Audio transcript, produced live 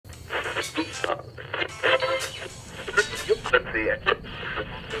This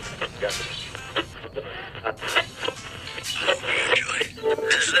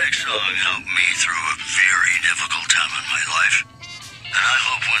next song helped me through a very difficult time in my life. And I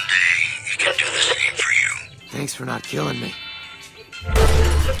hope one day it can do the same for you. Thanks for not killing me.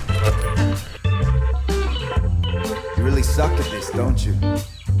 You really suck at this, don't you?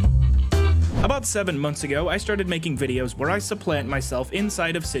 About 7 months ago, I started making videos where I supplant myself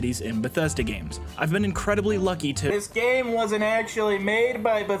inside of cities in Bethesda games. I've been incredibly lucky to— This game wasn't actually made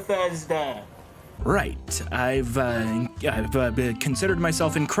by Bethesda. Right. I've considered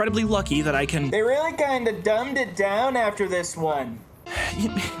myself incredibly lucky that I can— They really kinda dumbed it down after this one.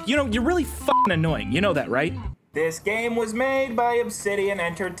 You know, you're really f***ing annoying. You know that, right? This game was made by Obsidian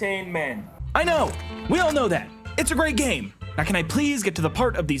Entertainment. I know! We all know that. It's a great game. Now can I please get to the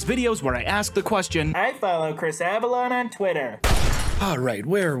part of these videos where I ask the question— I follow Criss Angel on Twitter. Alright,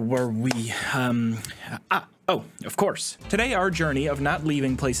 where were we? Oh, of course. Today our journey of not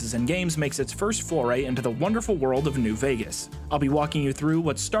leaving places and games makes its first foray into the wonderful world of New Vegas. I'll be walking you through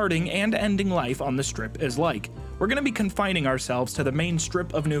what starting and ending life on the Strip is like. We're going to be confining ourselves to the main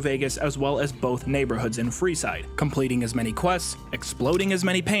strip of New Vegas as well as both neighborhoods in Freeside, completing as many quests, exploding as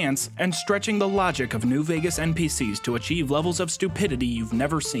many pants, and stretching the logic of New Vegas NPCs to achieve levels of stupidity you've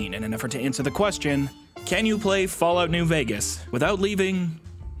never seen in an effort to answer the question, can you play Fallout New Vegas without leaving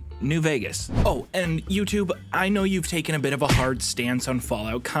New Vegas? Oh, and YouTube, I know you've taken a bit of a hard stance on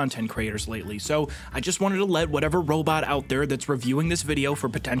Fallout content creators lately, so I just wanted to let whatever robot out there that's reviewing this video for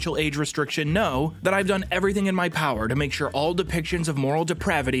potential age restriction know that I've done everything in my power to make sure all depictions of moral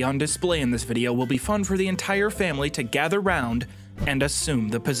depravity on display in this video will be fun for the entire family to gather round and assume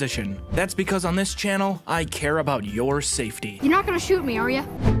the position. That's because on this channel, I care about your safety. You're not gonna shoot me, are you?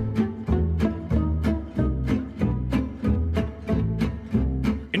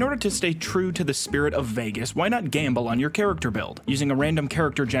 In order to stay true to the spirit of Vegas, why not gamble on your character build? Using a random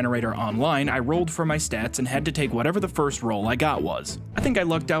character generator online, I rolled for my stats and had to take whatever the first roll I got was. I think I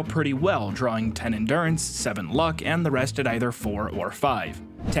lucked out pretty well, drawing 10 endurance, 7 luck, and the rest at either 4 or 5.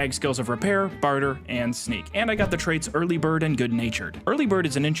 Tag skills of repair, barter, and sneak. And I got the traits early bird and good natured. Early bird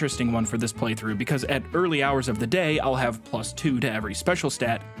is an interesting one for this playthrough because at early hours of the day, I'll have +2 to every special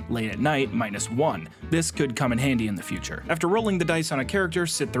stat, late at night, -1. This could come in handy in the future. After rolling the dice on a character,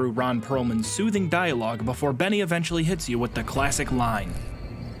 sit through Ron Perlman's soothing dialogue before Benny eventually hits you with the classic line.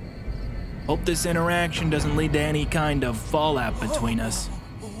 Hope this interaction doesn't lead to any kind of fallout between us.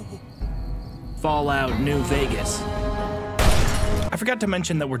 Fallout New Vegas. I forgot to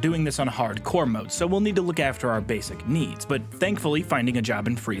mention that we're doing this on hardcore mode, so we'll need to look after our basic needs, but thankfully finding a job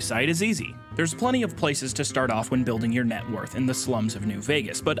in Freeside is easy. There's plenty of places to start off when building your net worth in the slums of New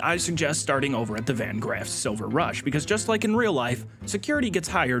Vegas, but I suggest starting over at the Van Graff's Silver Rush, because just like in real life, security gets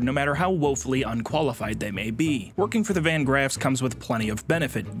hired no matter how woefully unqualified they may be. Working for the Van Graffs comes with plenty of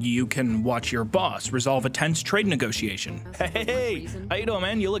benefit. You can watch your boss resolve a tense trade negotiation. Hey, how you doing,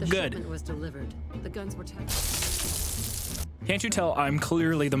 man? You look good. The guns were Can't you tell I'm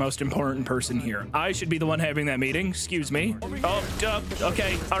clearly the most important person here? I should be the one having that meeting. Excuse me. Oh,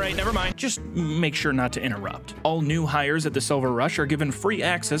 okay. All right, never mind. Just make sure not to interrupt. All new hires at the Silver Rush are given free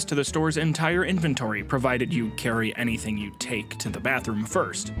access to the store's entire inventory, provided you carry anything you take to the bathroom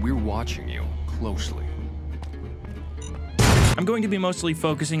first. We're watching you closely. I'm going to be mostly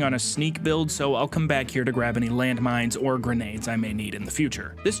focusing on a sneak build, so I'll come back here to grab any landmines or grenades I may need in the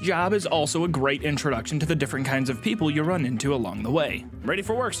future. This job is also a great introduction to the different kinds of people you run into along the way. Ready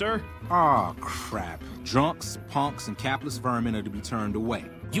for work, sir? Aw, crap. Drunks, punks, and capless vermin are to be turned away.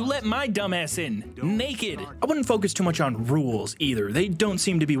 You let my dumbass in, naked. I wouldn't focus too much on rules either. They don't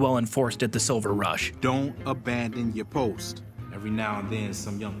seem to be well enforced at the Silver Rush. Don't abandon your post. Every now and then,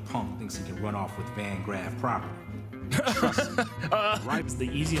 some young punk thinks he can run off with Van Graff property. Trust me. It's the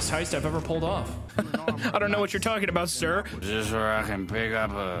easiest heist I've ever pulled off. I don't know what you're talking about, sir. Is this where I can pick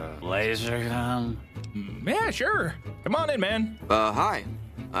up a laser gun? Yeah, sure. Come on in, man. Hi.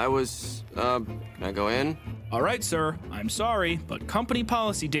 Can I go in? All right, sir. I'm sorry, but company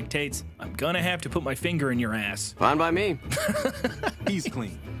policy dictates I'm gonna have to put my finger in your ass. Fine by me. He's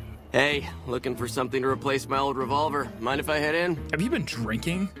clean. Hey, looking for something to replace my old revolver. Mind if I head in? Have you been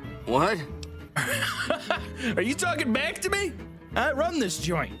drinking? What? Are you talking back to me? I run this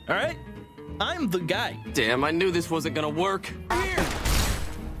joint, all right? I'm the guy. Damn, I knew this wasn't gonna work.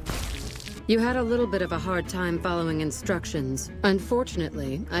 You You had a little bit of a hard time following instructions.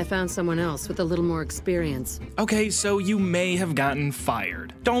 Unfortunately, I found someone else with a little more experience. Okay, so you may have gotten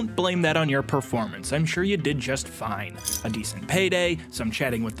fired. Don't blame that on your performance. I'm sure you did just fine. A decent payday, some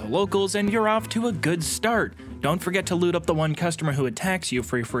chatting with the locals, and you're off to a good start. Don't forget to loot up the one customer who attacks you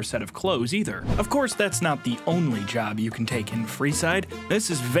for your first set of clothes either. Of course, that's not the only job you can take in Freeside. This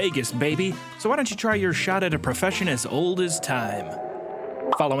is Vegas, baby. So why don't you try your shot at a profession as old as time?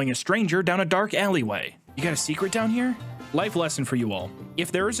 Following a stranger down a dark alleyway. You got a secret down here? Life lesson for you all. If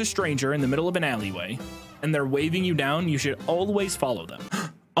there is a stranger in the middle of an alleyway and they're waving you down, you should always follow them.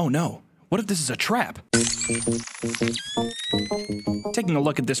 Oh no, what if this is a trap? Taking a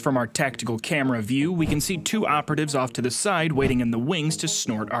look at this from our tactical camera view, we can see two operatives off to the side waiting in the wings to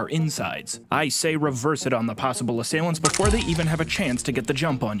snort our insides. I say reverse it on the possible assailants before they even have a chance to get the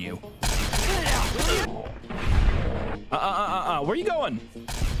jump on you. Where are you going?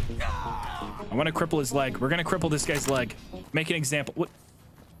 I want to cripple his leg. We're gonna cripple this guy's leg. Make an example.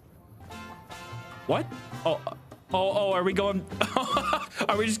 What? Oh, are we going?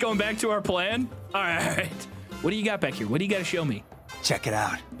 Are we just going back to our plan? All right. What do you got back here? What do you got to show me? Check it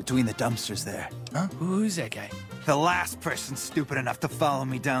out, between the dumpsters there. Huh? Who's that guy? The last person stupid enough to follow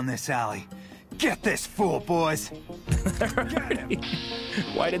me down this alley. Get this fool, boys. Get him.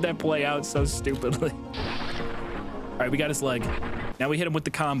 Why did that play out so stupidly? All right, we got his leg. Now we hit him with the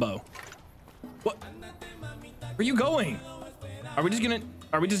combo. What? Where are you going? Are we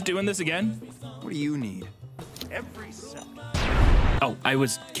just doing this again? What do you need? Every second. Oh, I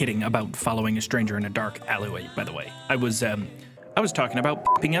was kidding about following a stranger in a dark alleyway, by the way. I was talking about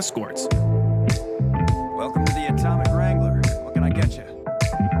p***ing escorts. Welcome to the Atomic Wrangler. What can I get you?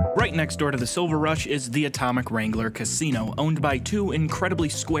 Right next door to the Silver Rush is the Atomic Wrangler Casino. Owned by two incredibly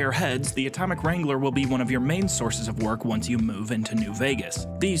square heads, the Atomic Wrangler will be one of your main sources of work once you move into New Vegas.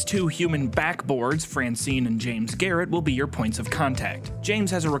 These two human backboards, Francine and James Garrett, will be your points of contact. James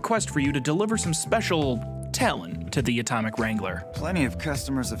has a request for you to deliver some special talent to the Atomic Wrangler. Plenty of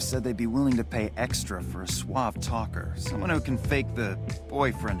customers have said they'd be willing to pay extra for a suave talker. Someone who can fake the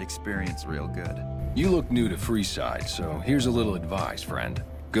boyfriend experience real good. You look new to Freeside, so here's a little advice, friend.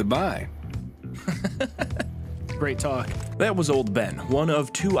 Goodbye. Great talk. That was Old Ben, one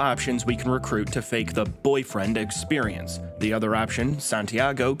of two options we can recruit to fake the boyfriend experience. The other option,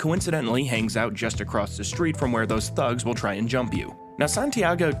 Santiago, coincidentally hangs out just across the street from where those thugs will try and jump you. Now,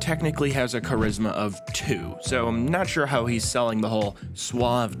 Santiago technically has a charisma of 2, so I'm not sure how he's selling the whole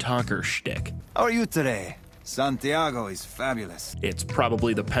suave talker shtick. How are you today? Santiago is fabulous. It's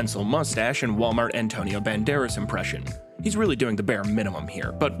probably the pencil mustache and Walmart Antonio Banderas impression. He's really doing the bare minimum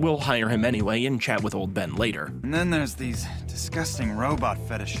here, but we'll hire him anyway and chat with Old Ben later. And then there's these disgusting robot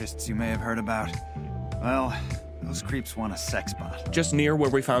fetishists you may have heard about. Well, those creeps want a sex bot. Just near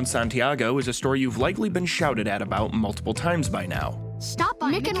where we found Santiago is a store you've likely been shouted at about multiple times by now. Stop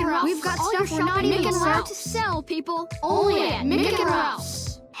by Mick and Ralph. We've got stuff we're not even allowed to sell, people. Only at Mick and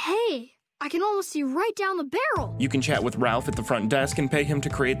Ralph's. Hey, I can almost see right down the barrel. You can chat with Ralph at the front desk and pay him to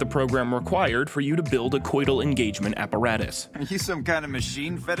create the program required for you to build a coital engagement apparatus. Are you some kind of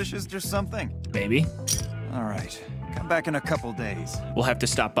machine fetishist or something? Maybe. All right. Come back in a couple days. We'll have to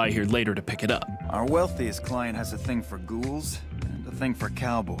stop by here later to pick it up. Our wealthiest client has a thing for ghouls and a thing for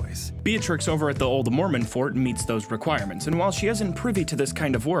cowboys. Beatrix over at the Old Mormon Fort meets those requirements, and while she isn't privy to this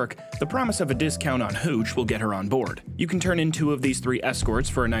kind of work, the promise of a discount on hooch will get her on board. You can turn in 2 of these 3 escorts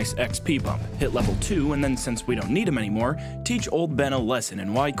for a nice XP bump, hit level 2, and then since we don't need him anymore, teach Old Ben a lesson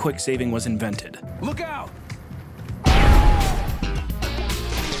in why quick saving was invented. Look out!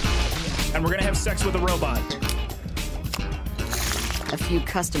 And we're gonna have sex with a robot. A few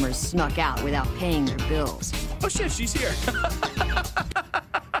customers snuck out without paying their bills. Oh shit, she's here.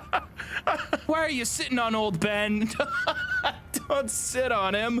 Why are you sitting on Old Ben? Don't sit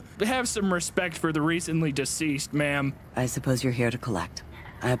on him. Have some respect for the recently deceased, ma'am. I suppose you're here to collect.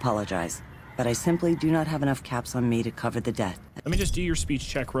 I apologize, but I simply do not have enough caps on me to cover the debt. Let me just do your speech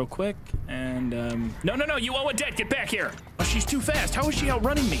check real quick, and, No, you owe a debt, get back here! Oh, she's too fast, how is she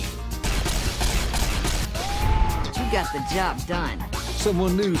outrunning me? But you got the job done.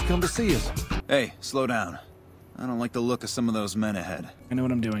 Someone new's come to see us. Hey, slow down. I don't like the look of some of those men ahead. I know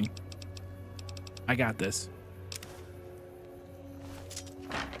what I'm doing. I got this.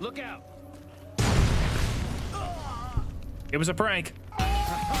 Look out! It was a prank.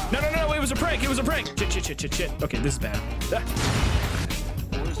 No, it was a prank, it was a prank! Shit. Okay, this is bad.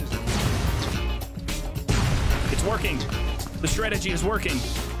 It's working. The strategy is working.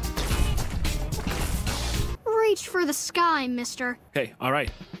 Reach for the sky, mister. Hey, all right.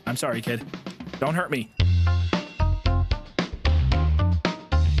 I'm sorry, kid. Don't hurt me.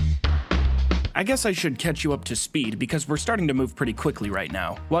 I guess I should catch you up to speed because we're starting to move pretty quickly right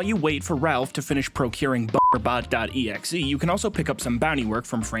now. While you wait for Ralph to finish procuring bot.exe, you can also pick up some bounty work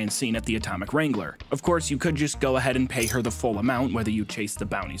from Francine at the Atomic Wrangler. Of course, you could just go ahead and pay her the full amount whether you chase the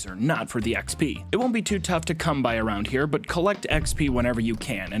bounties or not for the XP. It won't be too tough to come by around here, but collect XP whenever you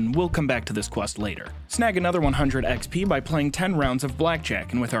can, and we'll come back to this quest later. Snag another 100 XP by playing 10 rounds of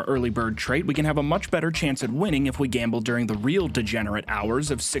blackjack, and with our early bird trait, we can have a much better chance at winning if we gamble during the real degenerate hours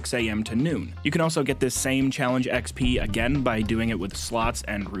of 6 AM to noon. You can also get this same challenge XP again by doing it with slots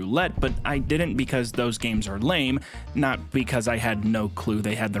and roulette, but I didn't because those games are lame, not because I had no clue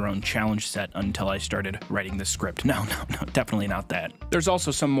they had their own challenge set until I started writing the script. No, definitely not that. There's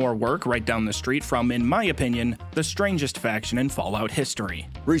also some more work right down the street from, in my opinion, the strangest faction in Fallout history.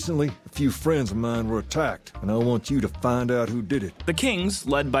 Recently, a few friends of mine were attacked, and I want you to find out who did it. The Kings,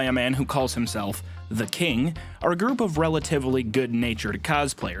 led by a man who calls himself the King, are a group of relatively good-natured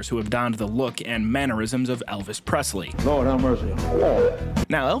cosplayers who have donned the look and mannerisms of Elvis Presley. Lord have mercy.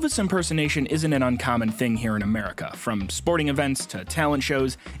 Now, Elvis impersonation isn't an uncommon thing here in America. From sporting events to talent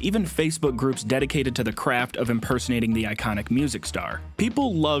shows, even Facebook groups dedicated to the craft of impersonating the iconic music star.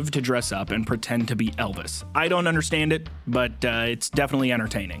 People love to dress up and pretend to be Elvis. I don't understand it, but it's definitely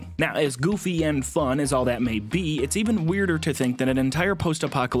entertaining. Now, as goofy and fun as all that may be, it's even weirder to think that an entire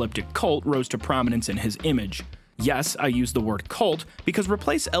post-apocalyptic cult rose to prominence in his image. Yes, I use the word cult because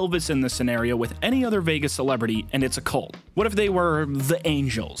replace Elvis in this scenario with any other Vegas celebrity and it's a cult. What if they were the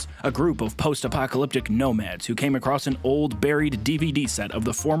Angels, a group of post-apocalyptic nomads who came across an old buried DVD set of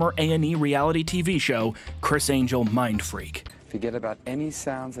the former A&E reality TV show Criss Angel Mind Freak? Forget about any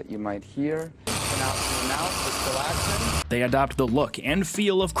sounds that you might hear. Out through the mouth, just relaxing. They adopt the look and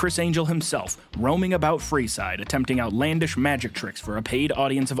feel of Criss Angel himself, roaming about Freeside, attempting outlandish magic tricks for a paid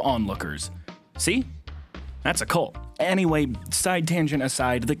audience of onlookers. See? That's a cult. Anyway, side tangent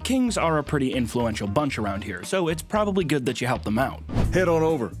aside, the Kings are a pretty influential bunch around here, so it's probably good that you help them out. Head on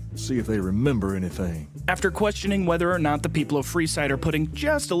over, see if they remember anything. After questioning whether or not the people of Freeside are putting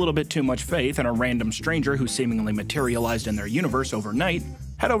just a little bit too much faith in a random stranger who seemingly materialized in their universe overnight,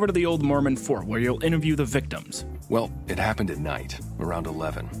 head over to the old Mormon fort where you'll interview the victims. Well, it happened at night, around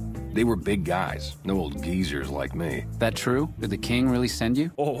 11. They were big guys, no old geezers like me. That true? Did the king really send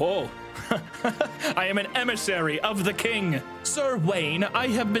you? Oh. I am an emissary of the king. Sir Wayne, I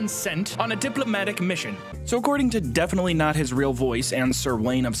have been sent on a diplomatic mission. So according to definitely not his real voice and Sir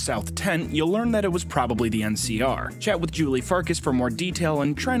Wayne of South Tent, you'll learn that it was probably the NCR. Chat with Julie Farkas for more detail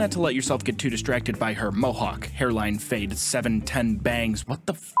and try not to let yourself get too distracted by her mohawk, hairline fade, 710 bangs. What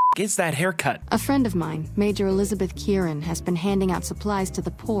the f is that haircut? A friend of mine, Major Elizabeth Kieran, has been handing out supplies to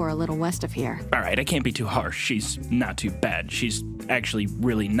the poor a little west of here. Alright, I can't be too harsh. She's not too bad. She's actually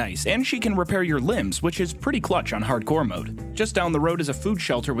really nice, and she can repair your limbs, which is pretty clutch on hardcore mode. Just down the road is a food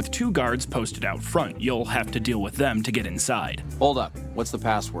shelter with 2 guards posted out front. You'll have to deal with them to get inside. Hold up. What's the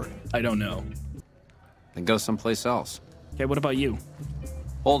password? I don't know. Then go someplace else. Okay, what about you?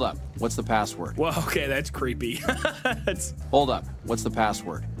 Hold up. What's the password? Well, okay, that's creepy. Hold up. What's the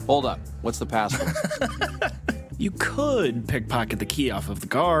password? Hold up. What's the password? You could pickpocket the key off of the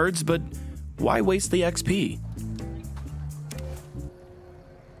guards, but why waste the XP?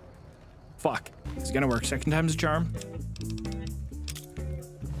 Fuck. It's gonna work. Second time's a charm.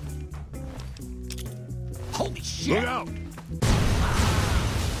 Holy shit! Look out!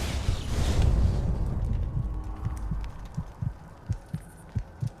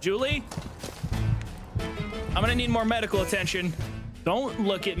 Julie? I'm gonna need more medical attention. Don't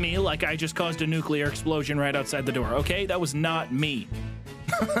look at me like I just caused a nuclear explosion right outside the door, okay? That was not me.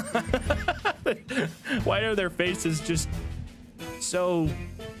 Why are their faces just so...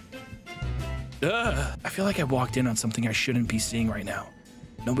 Ugh. I feel like I walked in on something I shouldn't be seeing right now.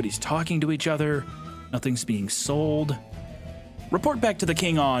 Nobody's talking to each other. Nothing's being sold. Report back to the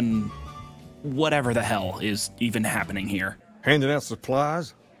king on whatever the hell is even happening here. Handing out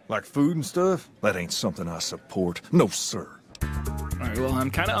supplies? Like food and stuff? That ain't something I support. No, sir. Alright, well, I'm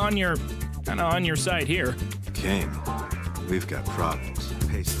kinda on your side here. King, we've got problems.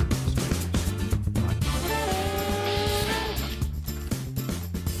 Pace.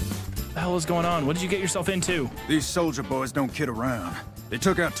 What the hell is going on? What did you get yourself into? These soldier boys don't kid around. They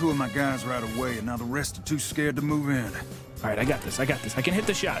took out 2 of my guys right away, and now the rest are too scared to move in. Alright, I got this. I can hit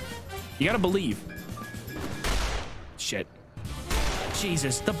the shot. You gotta believe. Shit.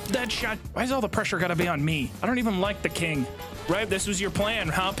 Jesus, that shot. Why is all the pressure gotta be on me? I don't even like the king. Right, this was your plan,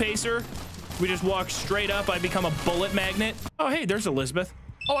 huh, Pacer? We just walk straight up, I become a bullet magnet? Oh, hey, there's Elizabeth.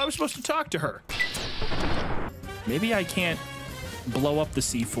 Oh, I was supposed to talk to her. Maybe I can't blow up the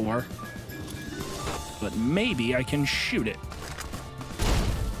C4, but maybe I can shoot it.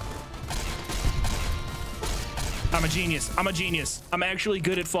 I'm a genius. I'm a genius. I'm actually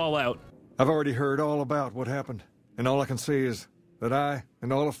good at Fallout. I've already heard all about what happened, and all I can say is that I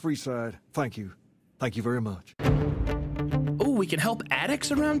and all of Freeside, thank you. Thank you very much. Oh, we can help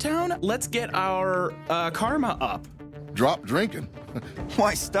addicts around town? Let's get our karma up. Drop drinking?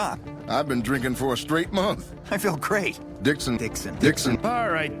 Why stop? I've been drinking for a straight month. I feel great. Dixon.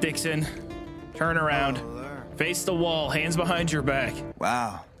 All right, Dixon. Turn around. Face the wall, hands behind your back.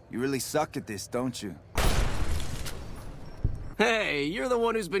 Wow, you really suck at this, don't you? Hey, you're the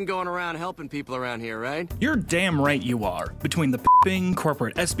one who's been going around helping people around here, right? You're damn right you are. Between the p***ing,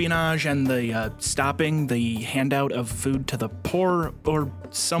 corporate espionage, and the stopping the handout of food to the poor or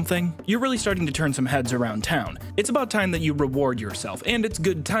something, you're really starting to turn some heads around town. It's about time that you reward yourself, and it's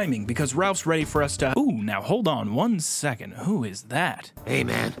good timing because Ralph's ready for us to... Ooh, now hold on 1 second. Who is that? Hey,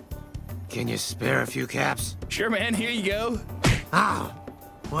 man. Can you spare a few caps? Sure, man. Here you go. Ow!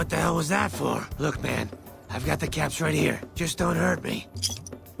 What the hell was that for? Look, man. I've got the caps right here. Just don't hurt me.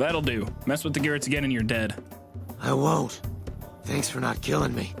 That'll do. Mess with the Garretts again and you're dead. I won't. Thanks for not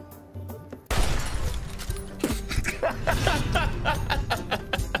killing me.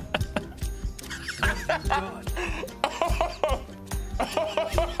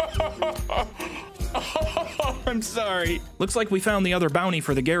 I'm sorry. Looks like we found the other bounty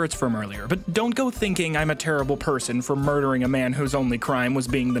for the Garretts from earlier, but don't go thinking I'm a terrible person for murdering a man whose only crime was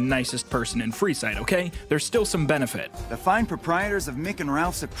being the nicest person in Freeside, okay? There's still some benefit. The fine proprietors of Mick and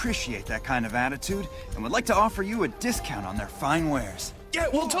Ralph's appreciate that kind of attitude and would like to offer you a discount on their fine wares. Yeah,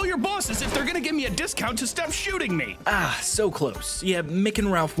 well, tell your bosses if they're gonna give me a discount to stop shooting me. Ah, so close. Yeah, Mick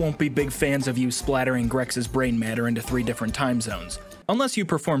and Ralph won't be big fans of you splattering Grecks' brain matter into 3 different time zones. Unless you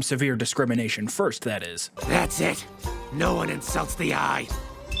perform severe discrimination first, that is. That's it. No one insults the eye.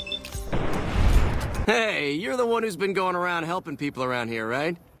 Hey, you're the one who's been going around helping people around here,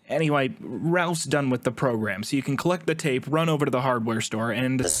 right? Anyway, Ralph's done with the program, so you can collect the tape, run over to the hardware store,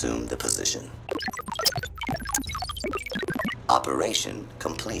 and... Assume the position. Operation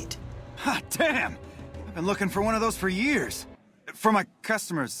complete. Ha, damn! I've been looking for one of those for years. For my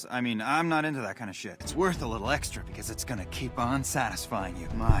customers, I mean, I'm not into that kind of shit. It's worth a little extra because it's gonna keep on satisfying you.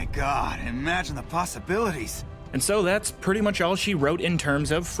 My God, imagine the possibilities. And so that's pretty much all she wrote in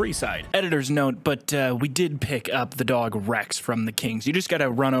terms of Freeside. Editor's note, but we did pick up the dog Rex from the Kings. You just gotta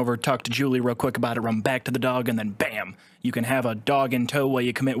run over, talk to Julie real quick about it, run back to the dog, and then bam! You can have a dog in tow while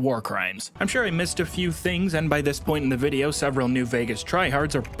you commit war crimes. I'm sure I missed a few things, and by this point in the video, several New Vegas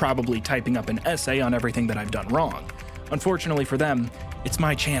tryhards are probably typing up an essay on everything that I've done wrong. Unfortunately for them, it's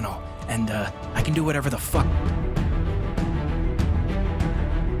my channel, and I can do whatever the fuck.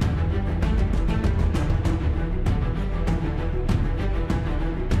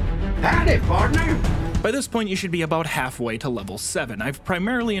 Howdy, partner! By this point, you should be about halfway to level 7. I've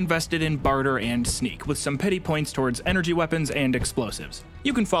primarily invested in barter and sneak, with some petty points towards energy weapons and explosives.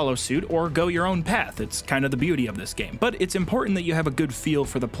 You can follow suit or go your own path, it's kind of the beauty of this game, but it's important that you have a good feel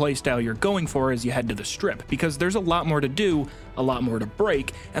for the playstyle you're going for as you head to the strip, because there's a lot more to do, a lot more to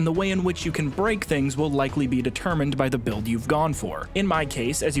break, and the way in which you can break things will likely be determined by the build you've gone for. In my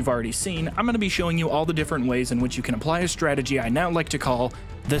case, as you've already seen, I'm going to be showing you all the different ways in which you can apply a strategy I now like to call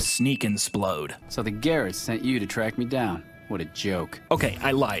the Sneak and Splode. So the Garretts sent you to track me down. What a joke. Okay,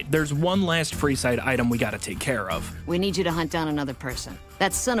 I lied. There's one last Freeside item we gotta take care of. We need you to hunt down another person.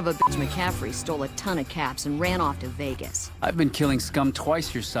 That son of a bitch McCaffrey stole a ton of caps and ran off to Vegas. I've been killing scum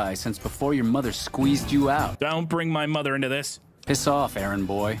twice your size since before your mother squeezed you out. Don't bring my mother into this. Piss off, errand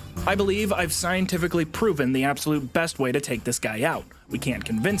boy. I believe I've scientifically proven the absolute best way to take this guy out. We can't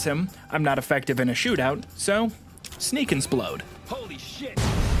convince him, I'm not effective in a shootout, so Sneak and Splode. Holy shit!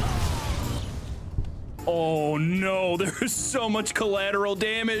 Oh no, there's so much collateral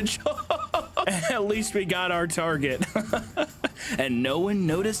damage. At least we got our target. And no one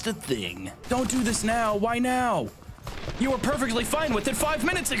noticed a thing. Don't do this now, why now? You were perfectly fine with it 5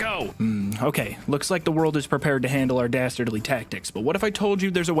 minutes ago! Okay, looks like the world is prepared to handle our dastardly tactics, but what if I told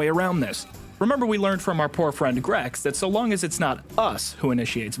you there's a way around this? Remember we learned from our poor friend Grecks that so long as it's not us who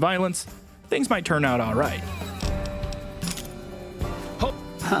initiates violence, things might turn out alright.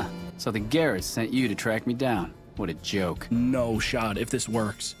 Huh. So the Garretts sent you to track me down. What a joke. No shot if this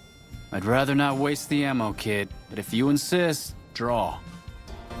works. I'd rather not waste the ammo, kid, but if you insist, draw.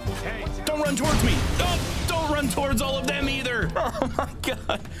 Hey, don't run towards me! Don't run towards all of them either! Oh my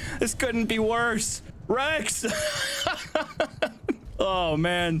god, this couldn't be worse. Rex! Oh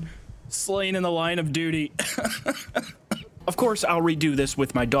man, slain in the line of duty. Of course, I'll redo this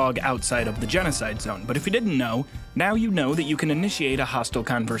with my dog outside of the genocide zone, but if you didn't know, now you know that you can initiate a hostile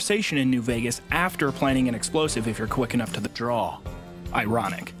conversation in New Vegas after planting an explosive if you're quick enough to the draw.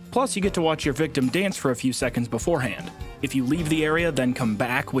 Ironic. Plus, you get to watch your victim dance for a few seconds beforehand. If you leave the area, then come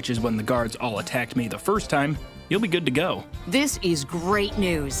back, which is when the guards all attacked me the first time, you'll be good to go. This is great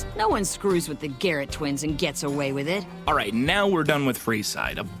news. No one screws with the Garrett twins and gets away with it. Alright, now we're done with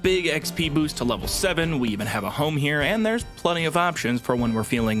Freeside. A big XP boost to level 7, we even have a home here, and there's plenty of options for when we're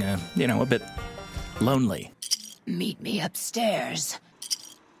feeling, a bit lonely. Meet me upstairs.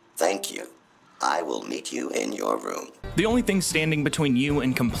 Thank you. I will meet you in your room. The only thing standing between you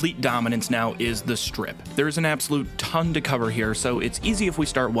and complete dominance now is the Strip. There's an absolute ton to cover here, so it's easy if we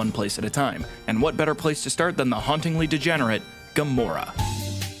start one place at a time. And what better place to start than the hauntingly degenerate Gomorrah?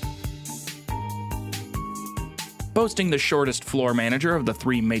 Boasting the shortest floor manager of the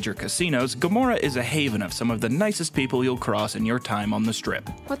 3 major casinos, Gomorrah is a haven of some of the nicest people you'll cross in your time on the Strip.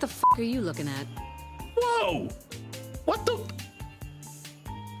 What the f are you looking at? Whoa! What the?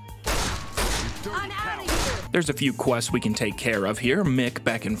 I'm out of here! There's a few quests we can take care of here. Mick,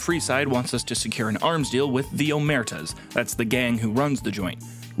 back in Freeside, wants us to secure an arms deal with the Omertas. That's the gang who runs the joint.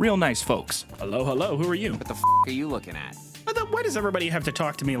 Real nice folks. Hello, who are you? What the f are you looking at? Why does everybody have to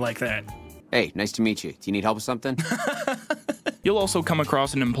talk to me like that? Hey, nice to meet you. Do you need help with something? You'll also come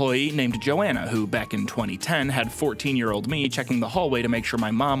across an employee named Joanna, who back in 2010 had 14-year-old me checking the hallway to make sure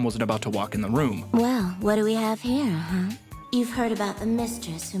my mom wasn't about to walk in the room. Well, what do we have here, huh? You've heard about the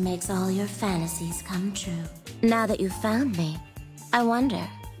mistress who makes all your fantasies come true. Now that you've found me, I wonder,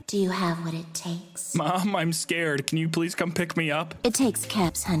 do you have what it takes? Mom, I'm scared. Can you please come pick me up? It takes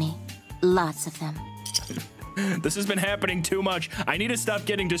caps, honey. Lots of them. This has been happening too much. I need to stop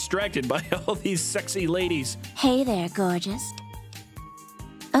getting distracted by all these sexy ladies. Hey there, gorgeous.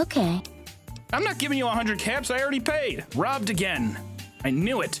 Okay. I'm not giving you 100 caps. I already paid. Robbed again. I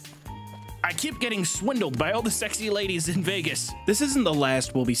knew it. I keep getting swindled by all the sexy ladies in Vegas. This isn't the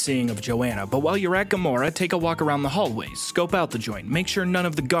last we'll be seeing of Joanna, but while you're at Gomorrah, take a walk around the hallways, scope out the joint, make sure none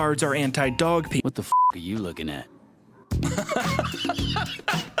of the guards are anti-dog people. What the f are you looking at?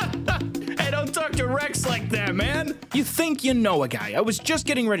 Hey, don't talk to Rex like that, man! You think you know a guy. I was just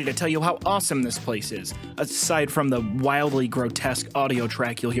getting ready to tell you how awesome this place is, aside from the wildly grotesque audio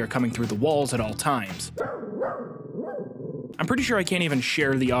track you'll hear coming through the walls at all times. I'm pretty sure I can't even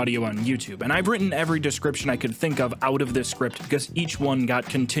share the audio on YouTube, and I've written every description I could think of out of this script because each one got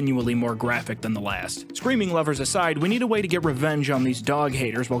continually more graphic than the last. Screaming lovers aside, we need a way to get revenge on these dog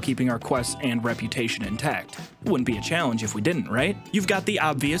haters while keeping our quests and reputation intact. It wouldn't be a challenge if we didn't, right? You've got the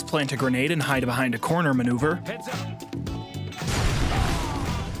obvious plant a grenade and hide behind a corner maneuver. Heads up.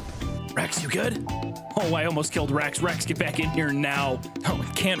 Rex, you good? Oh, I almost killed Rex. Rex, get back in here now. Oh,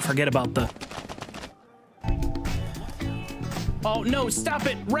 I can't forget about the... Oh, no, stop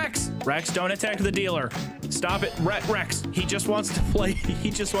it, Rex! Rex, don't attack the dealer. Stop it, Rex. He just wants to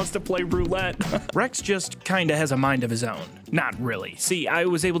play roulette. Rex just kinda has a mind of his own. Not really. See, I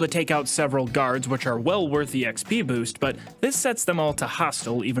was able to take out several guards, which are well worth the XP boost, but this sets them all to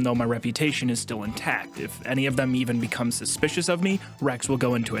hostile, even though my reputation is still intact. If any of them even become suspicious of me, Rex will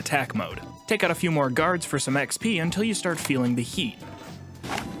go into attack mode. Take out a few more guards for some XP until you start feeling the heat.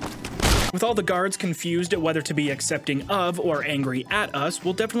 With all the guards confused at whether to be accepting of or angry at us,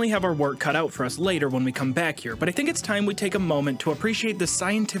 we'll definitely have our work cut out for us later when we come back here, but I think it's time we take a moment to appreciate the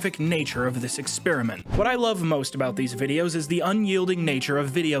scientific nature of this experiment. What I love most about these videos is the unyielding nature of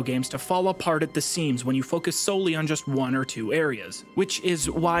video games to fall apart at the seams when you focus solely on just one or two areas, which is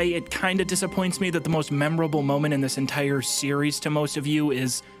why it kinda disappoints me that the most memorable moment in this entire series to most of you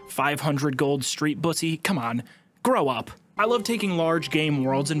is 500 gold street bussy. Come on, grow up. I love taking large game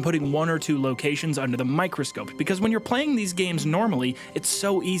worlds and putting one or two locations under the microscope, because when you're playing these games normally, it's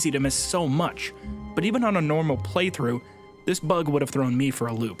so easy to miss so much. But even on a normal playthrough, this bug would have thrown me for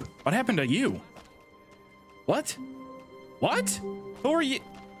a loop. What happened to you? What? What? Who are you?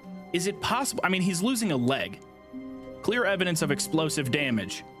 Is it possible? I mean, he's losing a leg. Clear evidence of explosive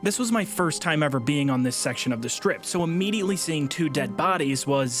damage. This was my first time ever being on this section of the strip, so immediately seeing two dead bodies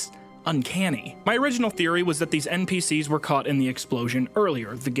was uncanny. My original theory was that these NPCs were caught in the explosion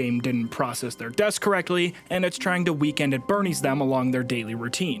earlier. The game didn't process their deaths correctly, and it's trying to weekend at Bernie's them along their daily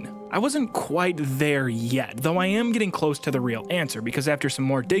routine. I wasn't quite there yet, though I am getting close to the real answer, because after some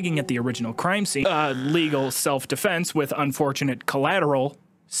more digging at the original crime scene, legal self-defense with unfortunate collateral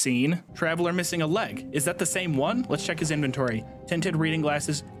scene, traveler missing a leg. Is that the same one? Let's check his inventory. Tinted reading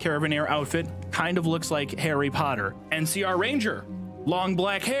glasses, carabiner outfit, kind of looks like Harry Potter. NCR Ranger. Long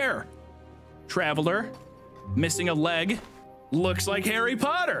black hair. Traveler, missing a leg, looks like Harry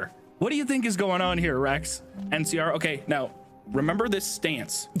Potter. What do you think is going on here, Rex? NCR, okay, now, remember this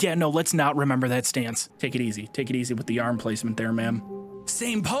stance. Yeah, no, let's not remember that stance. Take it easy with the arm placement there, ma'am.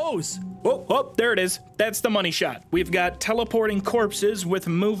 Same pose. Oh, there it is. That's the money shot. We've got teleporting corpses with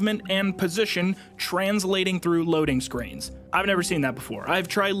movement and position translating through loading screens. I've never seen that before. I've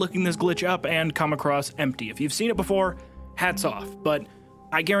tried looking this glitch up and come across empty. If you've seen it before, hats off. But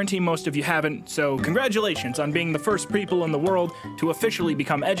I guarantee most of you haven't, so congratulations on being the first people in the world to officially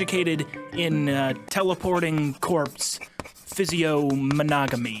become educated in teleporting corpse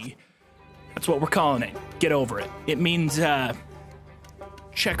physiomnogamy. That's what we're calling it. Get over it. It means,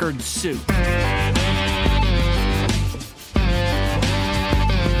 checkered suit.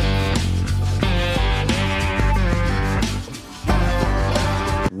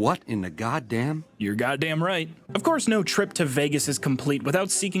 What in the goddamn? You're goddamn right. Of course, no trip to Vegas is complete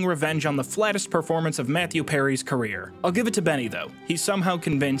without seeking revenge on the flattest performance of Matthew Perry's career. I'll give it to Benny, though. He somehow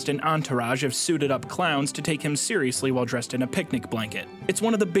convinced an entourage of suited-up clowns to take him seriously while dressed in a picnic blanket. It's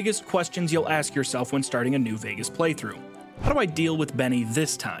one of the biggest questions you'll ask yourself when starting a new Vegas playthrough. How do I deal with Benny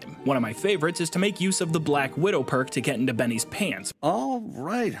this time? One of my favorites is to make use of the Black Widow perk to get into Benny's pants. All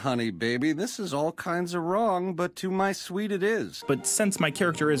right, honey baby, this is all kinds of wrong, but to my sweet it is. But since my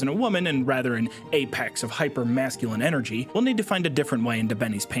character isn't a woman and rather an apex of hyper-masculine energy, we'll need to find a different way into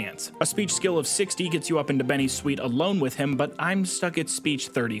Benny's pants. A speech skill of 60 gets you up into Benny's suite alone with him, but I'm stuck at speech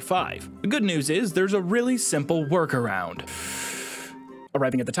 35. The good news is there's a really simple workaround.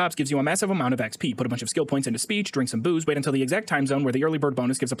 Arriving at the tops gives you a massive amount of XP. Put a bunch of skill points into speech, drink some booze, wait until the exact time zone where the early bird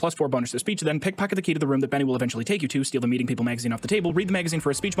bonus gives a +4 bonus to speech, then pickpocket the key to the room that Benny will eventually take you to, steal the Meeting People magazine off the table, read the magazine for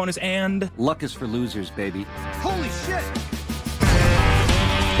a speech bonus, and... Luck is for losers, baby. Holy shit!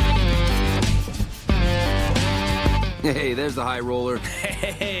 Hey, there's the high roller.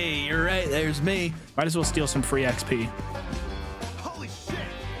 Hey, you're right, there's me. Might as well steal some free XP. Holy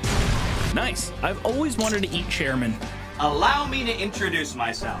shit! Nice. I've always wanted to eat chairman. Allow me to introduce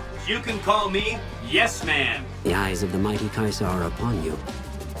myself. You can call me Yes Man. The eyes of the mighty Kaiser are upon you.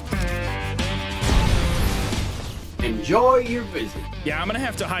 Enjoy your visit. Yeah, I'm gonna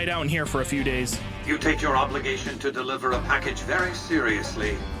have to hide out in here for a few days. You take your obligation to deliver a package very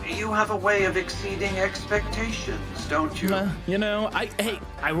seriously. You have a way of exceeding expectations, don't you? You know,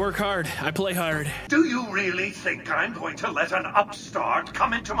 I work hard. I play hard. Do you really think I'm going to let an upstart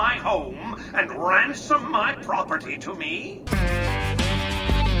come into my home and ransom my property to me?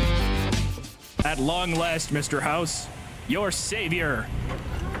 At long last, Mr. House, your savior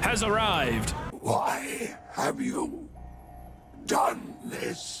has arrived. Why have you done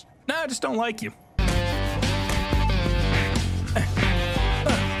this? Nah, I just don't like you.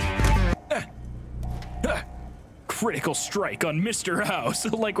 Critical strike on Mr. House,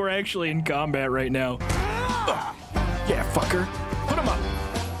 like we're actually in combat right now. Yeah, fucker. Put him up.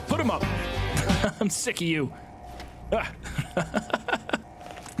 Put him up. I'm sick of you.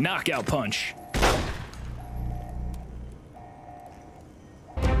 Knockout punch.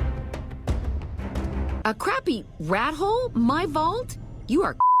 A crappy rat hole? My vault? You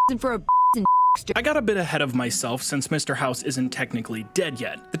are for a I got a bit ahead of myself since Mr. House isn't technically dead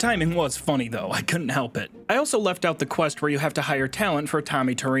yet. The timing was funny though, I couldn't help it. I also left out the quest where you have to hire talent for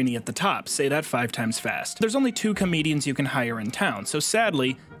Tommy Torini at the top, say that 5 times fast. There's only 2 comedians you can hire in town, so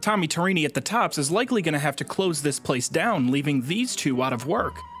sadly, Tommy Torini at the tops is likely gonna have to close this place down, leaving these 2 out of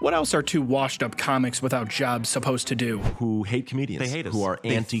work. What else are 2 washed-up comics without jobs supposed to do? Who hate comedians. They hate us. Who are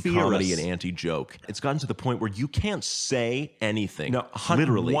They anti-comedy fear us. and anti-joke. It's gotten to the point where you can't say anything. No,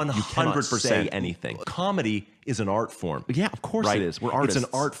 literally, 100%. you cannot say anything. Comedy is an art form. Yeah, of course Right? it is. We're artists.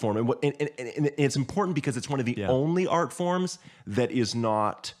 It's an art form, and it's important because it's one of the only art forms that is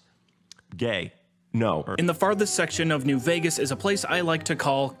not gay. No. In the farthest section of New Vegas is a place I like to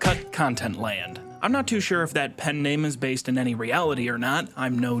call Cut Content Land. I'm not too sure if that pen name is based in any reality or not.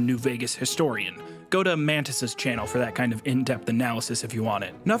 I'm no New Vegas historian. Go to Mantis's channel for that kind of in-depth analysis if you want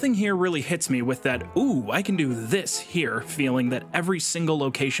it. Nothing here really hits me with that, ooh, I can do this here feeling that every single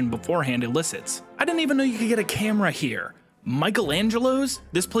location beforehand elicits. I didn't even know you could get a camera here. Michelangelo's?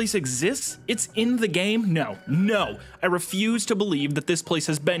 This place exists? It's in the game? No. I refuse to believe that this place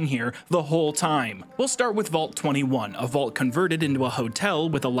has been here the whole time. We'll start with Vault 21, a vault converted into a hotel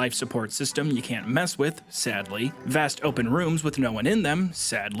with a life support system you can't mess with, sadly, vast open rooms with no one in them,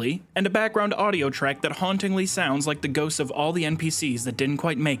 sadly, and a background audio track that hauntingly sounds like the ghosts of all the NPCs that didn't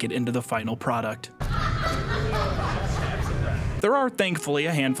quite make it into the final product. There are thankfully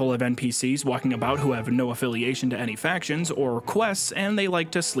a handful of NPCs walking about who have no affiliation to any factions or quests, and they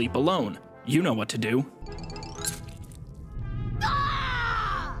like to sleep alone. You know what to do.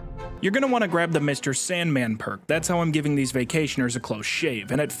 You're gonna wanna grab the Mr. Sandman perk. That's how I'm giving these vacationers a close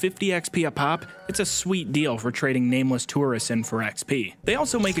shave, and at 50 XP a pop, it's a sweet deal for trading nameless tourists in for XP. They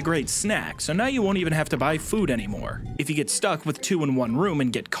also make a great snack, so now you won't even have to buy food anymore. If you get stuck with 2 in 1 room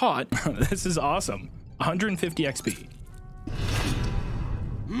and get caught, this is awesome. 150 XP.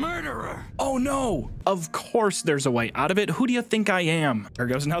 Murderer! Oh no! Of course there's a way out of it. Who do you think I am? Here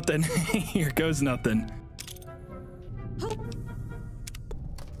goes nothing. Here goes nothing.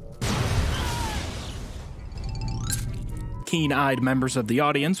 Keen-eyed members of the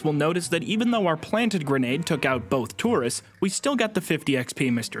audience will notice that even though our planted grenade took out both tourists, we still got the 50 XP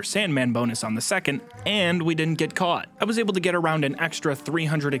Mr. Sandman bonus on the second, and we didn't get caught. I was able to get around an extra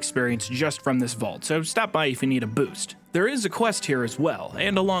 300 experience just from this vault, so stop by if you need a boost. There is a quest here as well,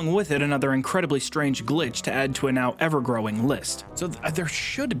 and along with it another incredibly strange glitch to add to a now ever-growing list. So there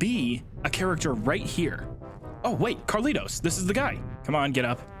should be a character right here. Oh wait, Carlitos, this is the guy. Come on, get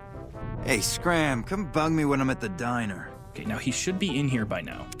up. Hey, Scram, come bug me when I'm at the diner. Okay, now he should be in here by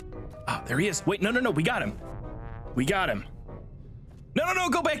now. Ah, there he is. Wait, no, we got him. We got him. No,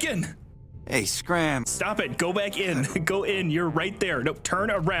 go back in. Hey, Scram. Stop it, go back in. Go in, you're right there. No, turn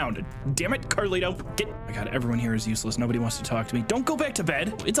around. Damn it, Carlito, get. My God, everyone here is useless. Nobody wants to talk to me. Don't go back to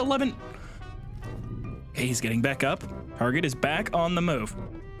bed. It's 11. Okay, he's getting back up. Target is back on the move.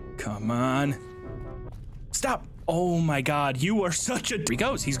 Come on. Stop. Oh my God, you are such a. Here he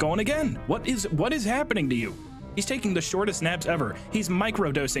goes, he's going again. What is happening to you? He's taking the shortest naps ever. He's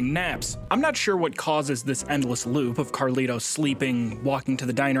microdosing naps. I'm not sure what causes this endless loop of Carlito sleeping, walking to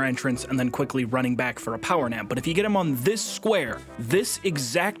the diner entrance, and then quickly running back for a power nap, but if you get him on this square, this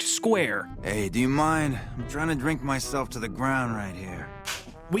exact square. Hey, do you mind? I'm trying to drink myself to the ground right here.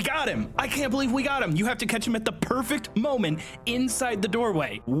 We got him! I can't believe we got him! You have to catch him at the perfect moment inside the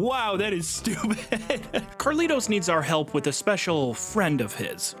doorway. Wow, that is stupid. Carlitos needs our help with a special friend of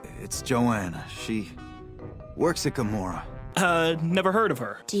his. It's Joanna. She works at Gomorrah. Never heard of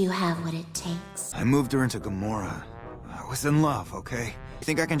her. Do you have what it takes? I moved her into Gomorrah. I was in love, okay? You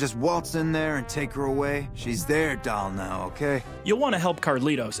think I can just waltz in there and take her away? She's their doll now, okay? You'll want to help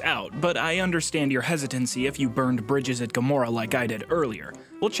Carlitos out, but I understand your hesitancy if you burned bridges at Gomorrah like I did earlier.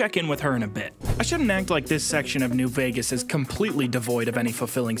 We'll check in with her in a bit. I shouldn't act like this section of New Vegas is completely devoid of any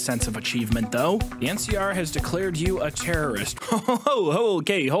fulfilling sense of achievement, though. The NCR has declared you a terrorist.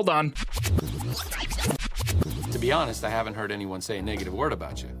 Okay, hold on. To be honest, I haven't heard anyone say a negative word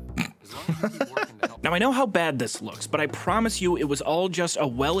about you. As long as you keep working to help. Now I know how bad this looks, but I promise you it was all just a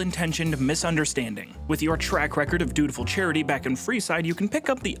well-intentioned misunderstanding. With your track record of dutiful charity back in Freeside, you can pick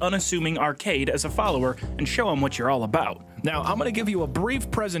up the unassuming Arcade as a follower and show him what you're all about. Now I'm gonna give you a brief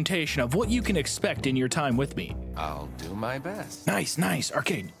presentation of what you can expect in your time with me. I'll do my best. Nice,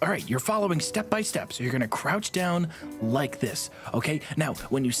 Arcade. All right, you're following step by step, so you're gonna crouch down like this, okay? Now,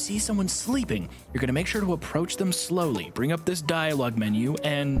 when you see someone sleeping, you're gonna make sure to approach them slowly. Bring up this dialogue menu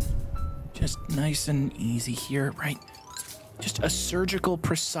and just nice and easy here, right? Just a surgical,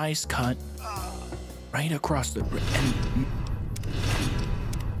 precise cut right across the... And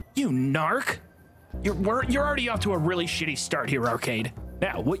you narc! You're already off to a really shitty start here, Arcade.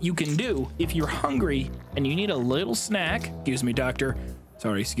 Now, what you can do, if you're hungry and you need a little snack, excuse me, doctor,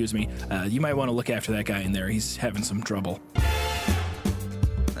 sorry, excuse me, you might want to look after that guy in there. He's having some trouble.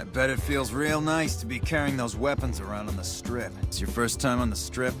 I bet it feels real nice to be carrying those weapons around on the Strip. It's your first time on the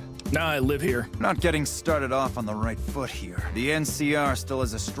Strip? Nah, I live here. Not getting started off on the right foot here. The NCR still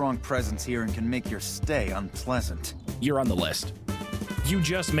has a strong presence here and can make your stay unpleasant. You're on the list. You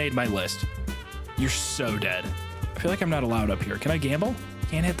just made my list. You're so dead. I feel like I'm not allowed up here. Can I gamble?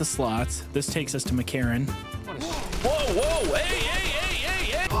 Can't hit the slots. This takes us to McCarran. Whoa, hey.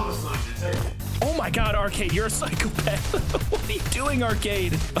 Oh my God, Arcade, you're a psychopath. What are you doing,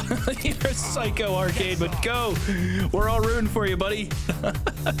 Arcade? You're a psycho, Arcade, but go. We're all rooting for you, buddy.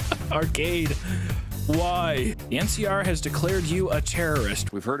 Arcade, why? The NCR has declared you a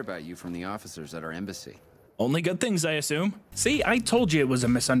terrorist. We've heard about you from the officers at our embassy. Only good things, I assume. See, I told you it was a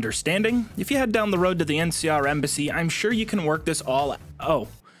misunderstanding. If you head down the road to the NCR embassy, I'm sure you can work this all out. Oh.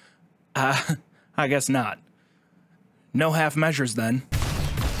 I guess not. No half measures then.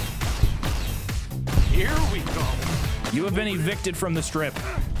 Here we go. You have been evicted from the Strip.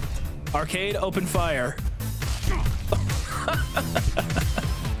 Arcade, open fire.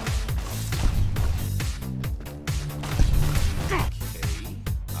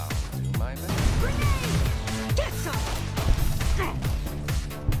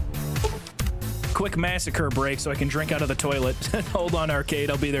 Quick massacre break so I can drink out of the toilet. Hold on, Arcade,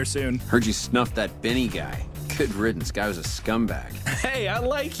 I'll be there soon. Heard you snuffed that Benny guy. Good riddance, guy was a scumbag. Hey, I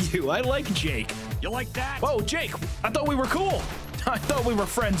like you. I like Jake. You like that? Whoa, Jake, I thought we were cool. I thought we were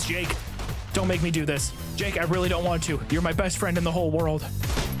friends, Jake. Don't make me do this. Jake, I really don't want to. You're my best friend in the whole world.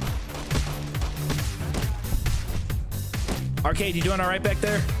 Arcade, you doing all right back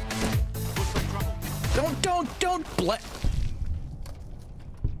there? Don't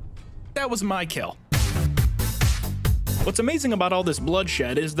That was my kill. What's amazing about all this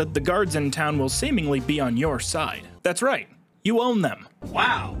bloodshed is that the guards in town will seemingly be on your side. That's right, you own them.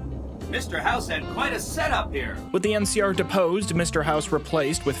 Wow, Mr. House had quite a setup here. With the NCR deposed, Mr. House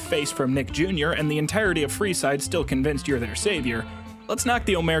replaced with Face from Nick Jr., and the entirety of Freeside still convinced you're their savior, let's knock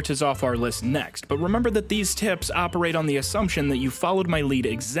the Omertas off our list next, but remember that these tips operate on the assumption that you followed my lead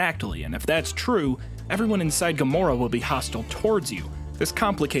exactly, and if that's true, everyone inside Gomorrah will be hostile towards you. This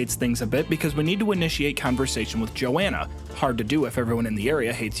complicates things a bit because we need to initiate conversation with Joanna. Hard to do if everyone in the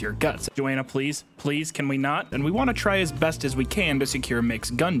area hates your guts. Joanna, please, can we not? And we want to try as best as we can to secure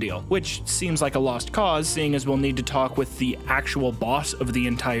Mick's gun deal, which seems like a lost cause, seeing as we'll need to talk with the actual boss of the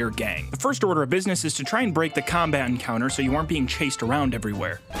entire gang. The first order of business is to try and break the combat encounter so you aren't being chased around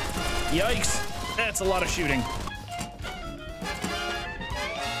everywhere. Yikes, that's a lot of shooting.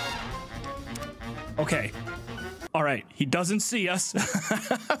 Okay. All right, he doesn't see us.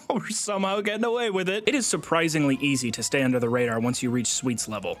 We're somehow getting away with it. It is surprisingly easy to stay under the radar once you reach Sweets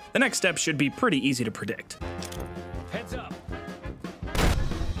level. The next step should be pretty easy to predict. Heads up.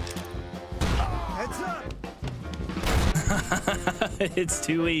 Heads up. It's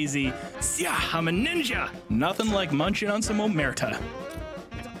too easy. Yeah, I'm a ninja. Nothing like munching on some omerta.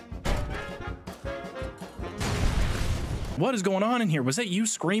 What is going on in here? Was that you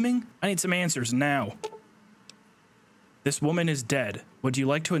screaming? I need some answers now. This woman is dead. Would you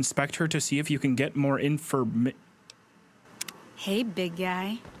like to inspect her to see if you can get more information? Hey, big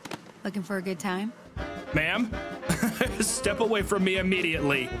guy. Looking for a good time? Ma'am? Step away from me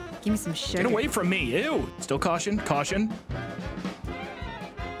immediately. Give me some sugar. Get away from me. Ew. Still caution. Caution.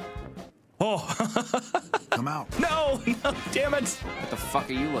 Oh. Come out. No, damn it. What the fuck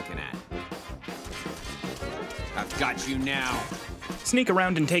are you looking at? I've got you now. Sneak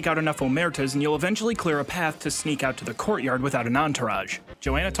around and take out enough omertas and you'll eventually clear a path to sneak out to the courtyard without an entourage.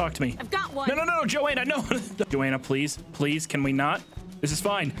 Joanna, talk to me. I've got one. No, Joanna, no. Joanna, please, can we not? This is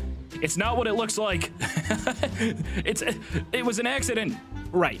fine. It's not what it looks like. It was an accident.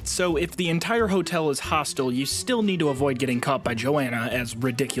 Right, so if the entire hotel is hostile, you still need to avoid getting caught by Joanna, as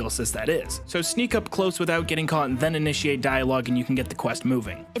ridiculous as that is. So sneak up close without getting caught and then initiate dialogue and you can get the quest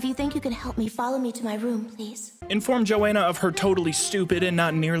moving. If you think you can help me, follow me to my room, please. Inform Joanna of her totally stupid and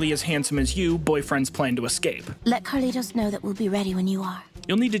not nearly as handsome as you boyfriend's plan to escape. Let Carlitos know that we'll be ready when you are.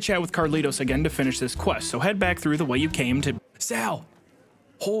 You'll need to chat with Carlitos again to finish this quest, so head back through the way you came to... Sal!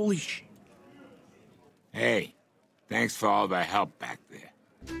 Holy sh... Hey, thanks for all the help back there.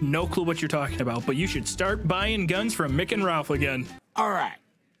 No clue what you're talking about, but you should start buying guns from Mick and Ralph again. All right.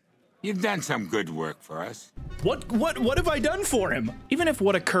 You've done some good work for us. What have I done for him? Even if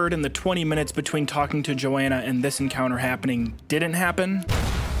what occurred in the 20 minutes between talking to Joanna and this encounter happening didn't happen,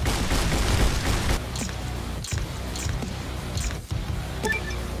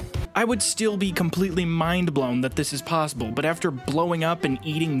 I would still be completely mind blown that this is possible, but after blowing up and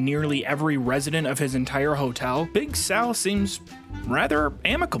eating nearly every resident of his entire hotel, Big Sal seems rather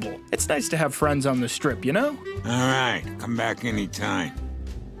amicable. It's nice to have friends on the strip, you know? All right, come back anytime.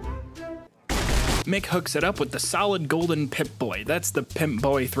 Mick hooks it up with the solid golden Pip Boy. That's the Pimp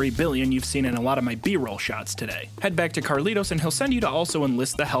Boy 3 billion you've seen in a lot of my B-roll shots today. Head back to Carlitos and he'll send you to also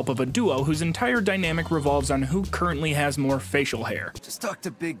enlist the help of a duo whose entire dynamic revolves on who currently has more facial hair. Just talk to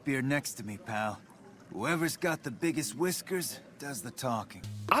Big Beard next to me, pal. Whoever's got the biggest whiskers does the talking.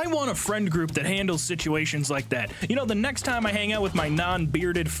 I want a friend group that handles situations like that. You know, the next time I hang out with my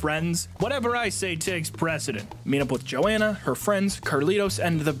non-bearded friends, whatever I say takes precedent. Meet up with Joanna, her friends, Carlitos,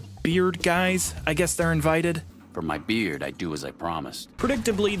 and the beard guys. I guess they're invited. For my beard, I do as I promised.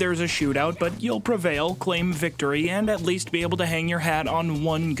 Predictably, there's a shootout, but you'll prevail, claim victory, and at least be able to hang your hat on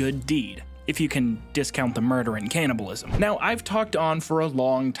one good deed. If you can discount the murder and cannibalism. Now, I've talked on for a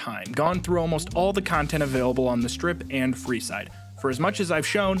long time, gone through almost all the content available on the Strip and Freeside. For as much as I've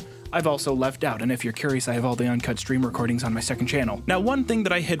shown, I've also left out, and if you're curious, I have all the uncut stream recordings on my second channel. Now, one thing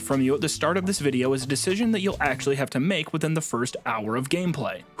that I hid from you at the start of this video is a decision that you'll actually have to make within the first hour of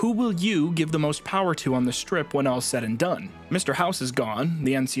gameplay. Who will you give the most power to on the Strip when all's said and done? Mr. House is gone,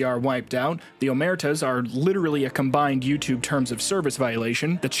 the NCR wiped out, the Omertas are literally a combined YouTube terms of service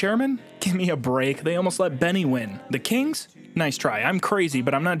violation, the chairman? Give me a break, they almost let Benny win. The Kings? Nice try, I'm crazy,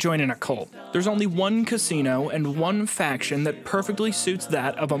 but I'm not joining a cult. There's only one casino and one faction that perfectly suits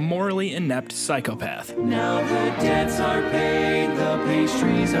that of a more morally inept psychopath. Now the debts are paid, the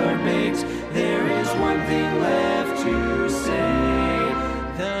pastries are baked. There is one thing left to say.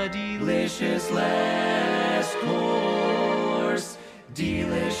 The delicious last course.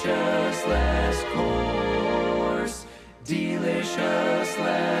 Delicious last course. Delicious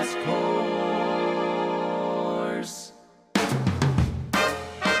last course.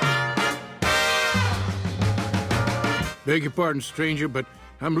 Beg your pardon, stranger, but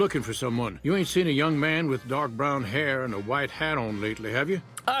I'm looking for someone. You ain't seen a young man with dark brown hair and a white hat on lately, have you?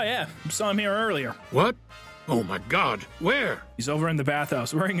 Oh, yeah. Saw him here earlier. What? Oh, my God. Where? He's over in the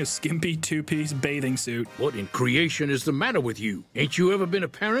bathhouse wearing a skimpy two-piece bathing suit. What in creation is the matter with you? Ain't you ever been a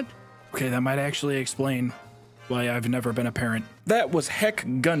parent? Okay, that might actually explain why I've never been a parent. That was Heck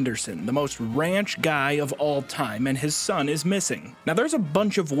Gunderson, the most ranch guy of all time, and his son is missing. Now, there's a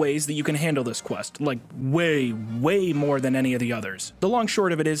bunch of ways that you can handle this quest, like way more than any of the others. The long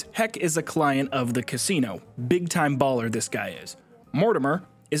short of it is, Heck is a client of the casino. Big time baller this guy is. Mortimer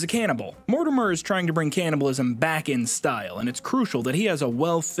is a cannibal. Mortimer is trying to bring cannibalism back in style, and it's crucial that he has a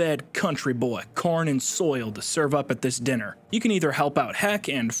well-fed country boy, corn and soil, to serve up at this dinner. You can either help out Heck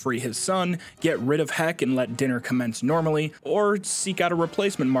and free his son, get rid of Heck and let dinner commence normally, or seek out a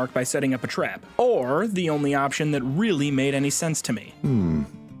replacement mark by setting up a trap. Or the only option that really made any sense to me.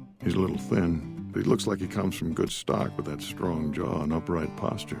 He's a little thin. But he looks like he comes from good stock with that strong jaw and upright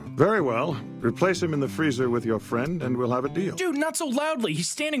posture. Very well. Replace him in the freezer with your friend and we'll have a deal. Dude, not so loudly. He's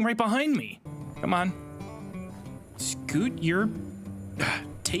standing right behind me. Come on. Scoot your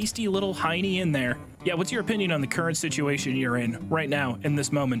tasty little hiney in there. Yeah, what's your opinion on the current situation you're in right now, in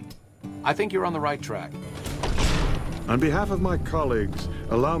this moment? I think you're on the right track. On behalf of my colleagues,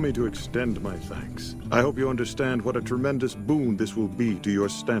 allow me to extend my thanks. I hope you understand what a tremendous boon this will be to your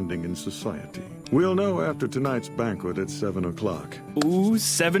standing in society. We'll know after tonight's banquet at 7 o'clock. Ooh,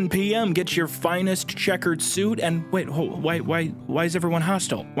 7 p.m. Get your finest checkered suit and... Wait, why is everyone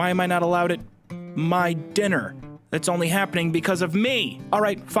hostile? Why am I not allowed at my dinner? That's only happening because of me. All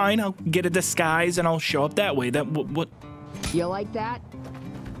right, fine, I'll get a disguise and I'll show up that way. What? You like that?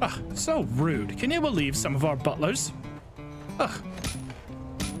 Ugh, so rude. Can you believe some of our butlers? Ugh,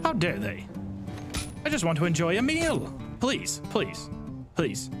 how dare they? I just want to enjoy a meal. Please, please,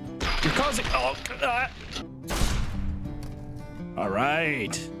 please. You're causing... All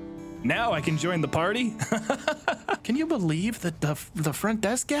right. Now I can join the party? Can you believe that the front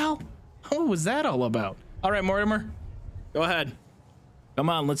desk gal? What was that all about? All right, Mortimer, go ahead. Come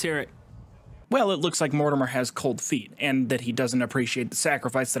on, let's hear it. Well, it looks like Mortimer has cold feet, and that he doesn't appreciate the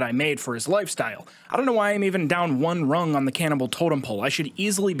sacrifice that I made for his lifestyle. I don't know why I'm even down one rung on the cannibal totem pole. I should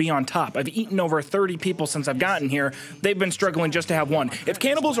easily be on top. I've eaten over 30 people since I've gotten here. They've been struggling just to have one. If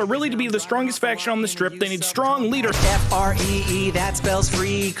cannibals are really to be the strongest faction on the strip, they need strong leaders. F-R-E-E, that spells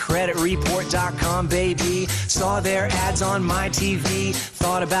free. Creditreport.com, baby. Saw their ads on my TV.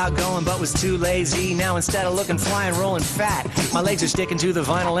 Thought about going, but was too lazy. Now instead of looking fly and rolling fat, my legs are sticking to the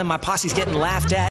vinyl and my posse's getting laughed at.